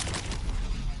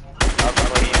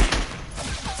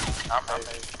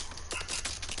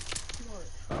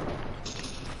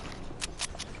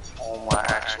 Oh my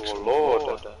actual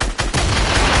lord.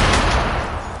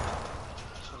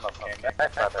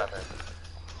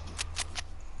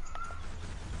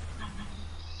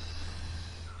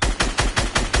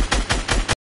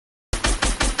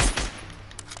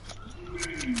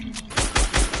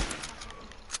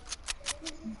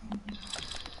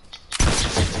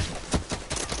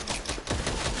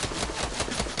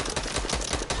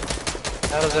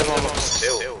 How does everyone look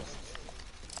still?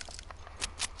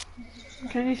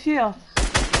 Can you see us?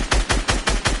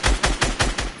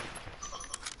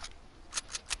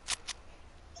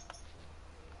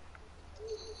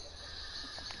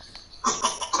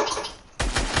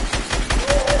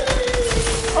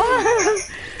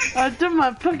 I did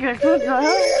my pickaxe, what the hell?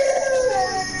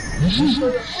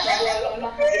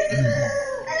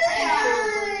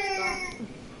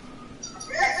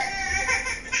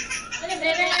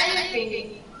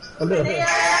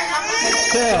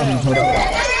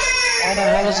 Why the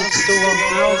hell is it still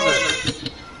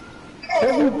 1,000?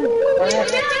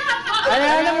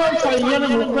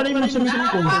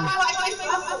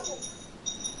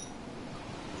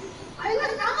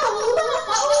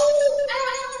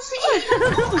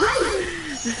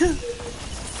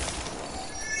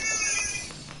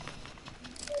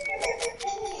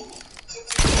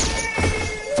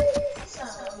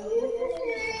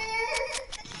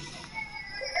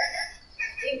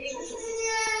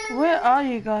 Where are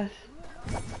you guys?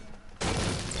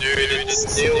 Dude,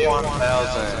 it's still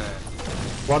 1,000.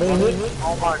 What is it?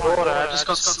 Oh my god, I just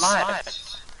got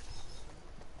sniped.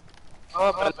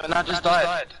 Oh, but I just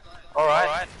died.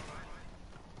 Alright.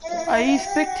 Are you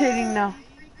spectating now?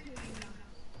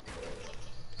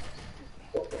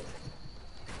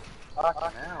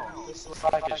 Fucking hell, this looks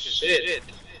like a shit.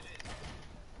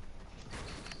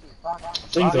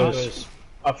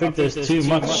 I think there's too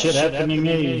much shit happening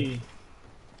here.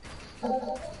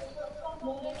 Oh,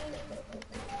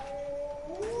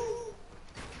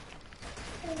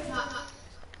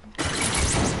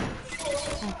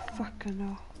 fucking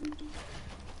hell.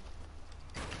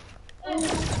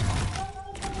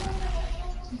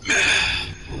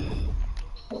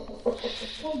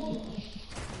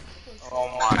 Oh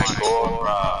my god,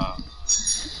 bruh.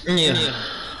 Yeah.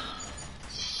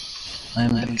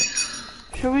 I'm like,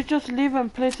 Should we just leave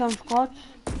and play some squads?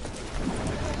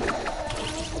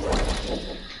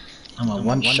 I'm a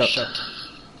one shot.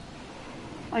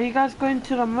 Are you guys going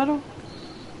to the middle?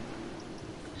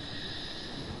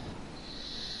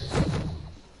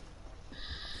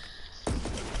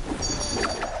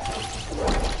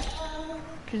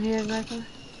 Can you hear that?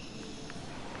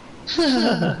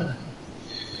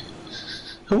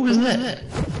 Who was that?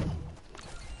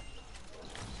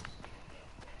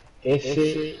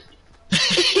 Esse.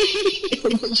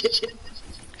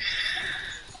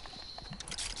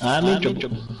 I'm in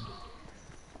trouble.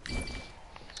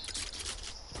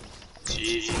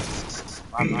 Jesus,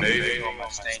 I'm moving on my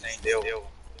staying still.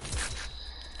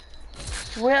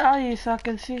 Where are you so I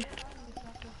can see?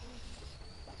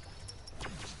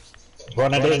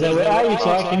 One of these where are you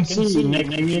so I can see next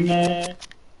thing in there.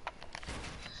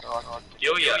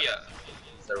 Yo,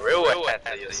 it's a real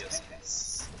weapon.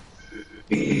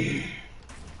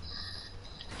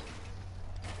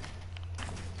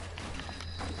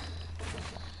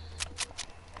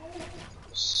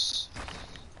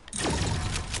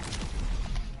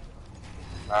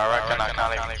 I reckon I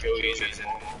can't even kill these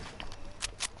anymore.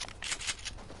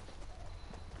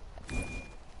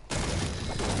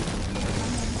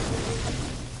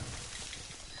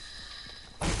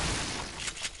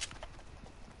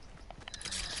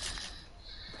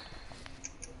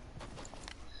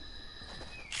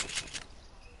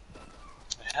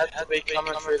 Had to be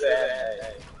coming through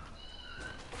there.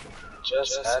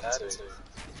 Just had to.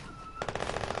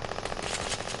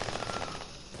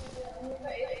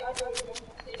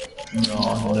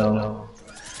 No.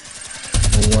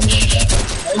 One shot.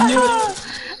 I knew it.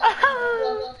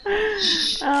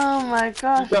 Oh my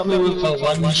gosh. You got me with a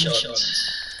one shot.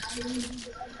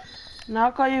 Now I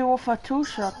got you with a 2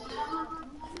 shot.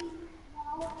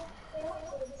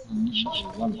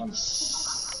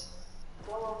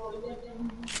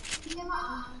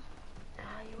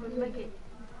 You would make it.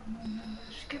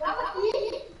 Skip it.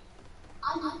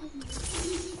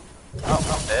 Oh,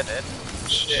 I'm dead.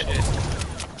 Shit.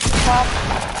 Stop.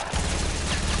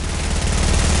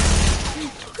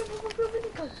 He's talking about the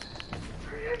minigun.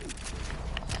 Hurry.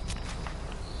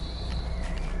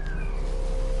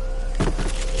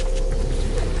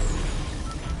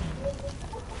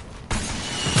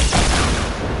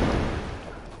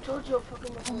 Told you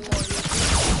fucking with the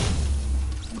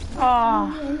Ah.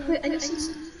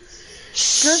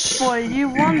 Good boy, you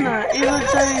won that, even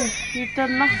though you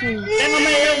did nothing.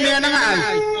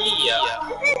 Yeah.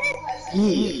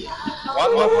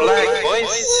 One more flag,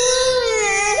 boys.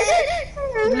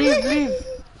 Leave.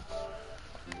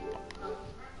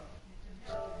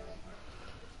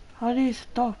 How do you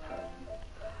stop?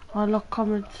 I look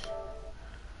comments.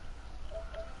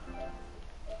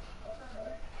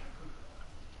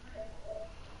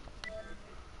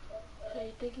 So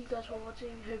thank you guys for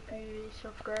watching. Hope you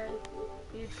subscribe.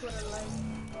 You put a like.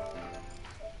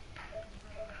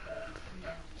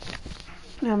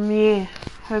 Yeah.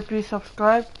 Hope you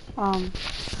subscribe.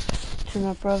 To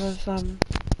my brother's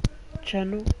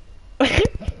channel.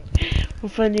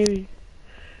 With only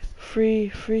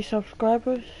three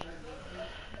subscribers.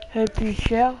 Hope you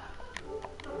share.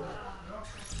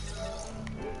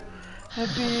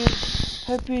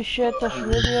 Hope you share this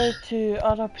video to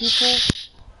other people.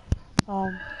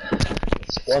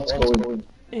 What's going?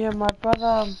 Yeah, my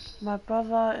brother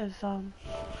is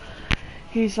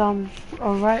he's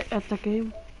alright at the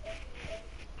game.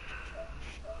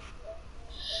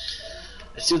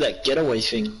 Let's do that getaway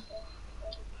thing.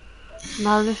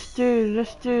 Now let's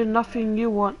do nothing you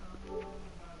want.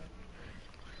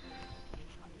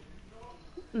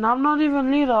 No, I'm not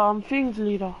even leader, I'm things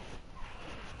leader.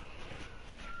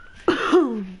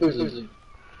 Who's losing?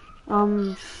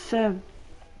 Sam.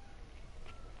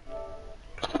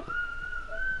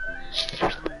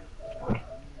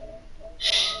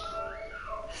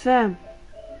 Sam.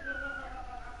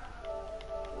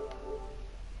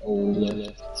 Oh,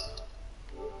 left.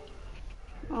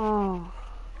 Oh.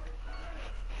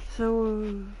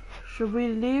 So, should we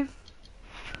leave?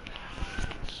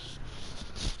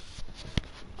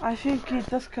 I think he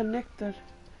disconnected.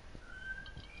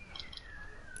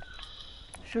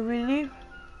 Should we leave?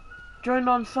 Join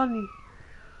on Sunny.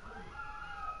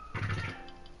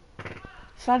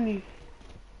 Sunny.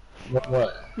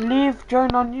 What? Leave,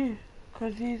 join on you.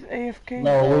 Cause he's AFK.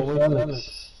 No, which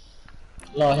Alex?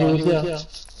 No, he was here.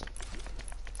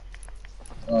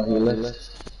 Oh, he left.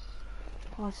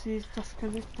 Oh, see, he's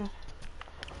disconnected.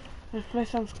 Let's play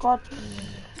some squad.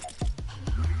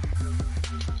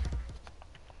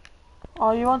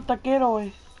 Oh, you want the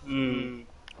getaway? Hmm.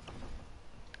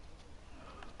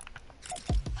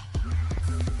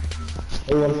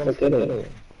 Who wants to get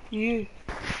it? You.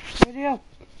 Ready up.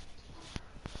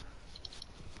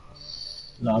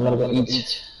 No, I'm gonna go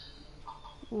eat.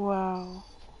 Wow.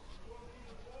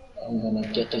 I'm gonna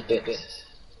get a bit.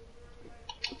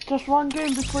 Just one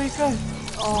game before you go.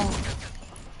 Oh.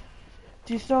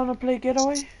 Do you still want to play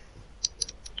getaway?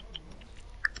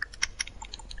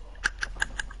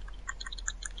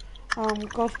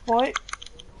 Ghost Boy.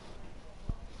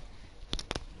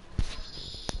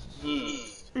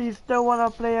 You still want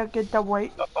to play a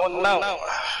getaway? Oh no.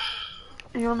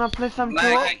 You want to play some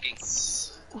Lagging.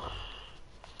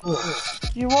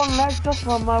 You won't lag this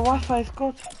one, my Wi-Fi is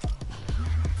good.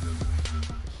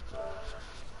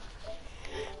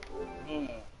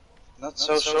 Not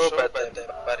so sure about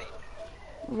that, buddy.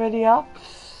 Ready up?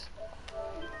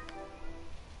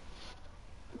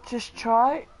 Just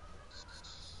try.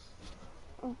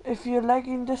 If you're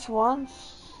lagging this once.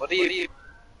 What do you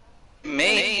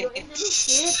mean?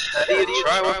 How do you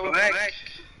try with lag?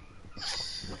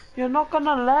 You're not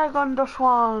gonna lag on this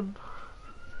one.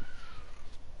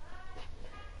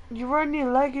 You're only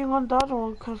lagging on the other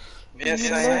one cause Yes,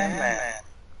 you I lag. am, man.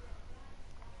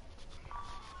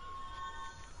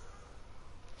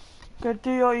 Go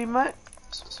do your emote.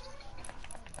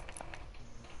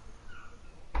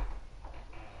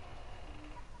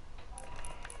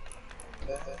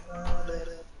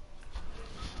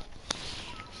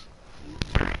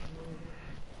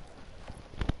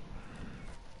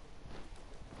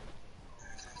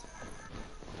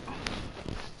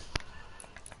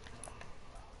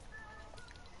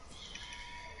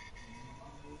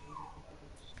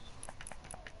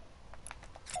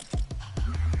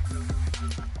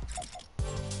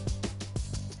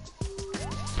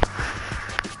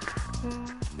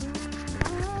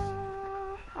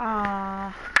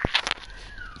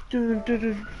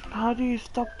 Dude, how do you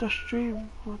stop the stream?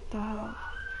 What the hell?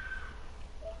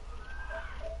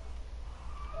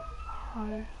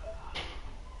 Hi.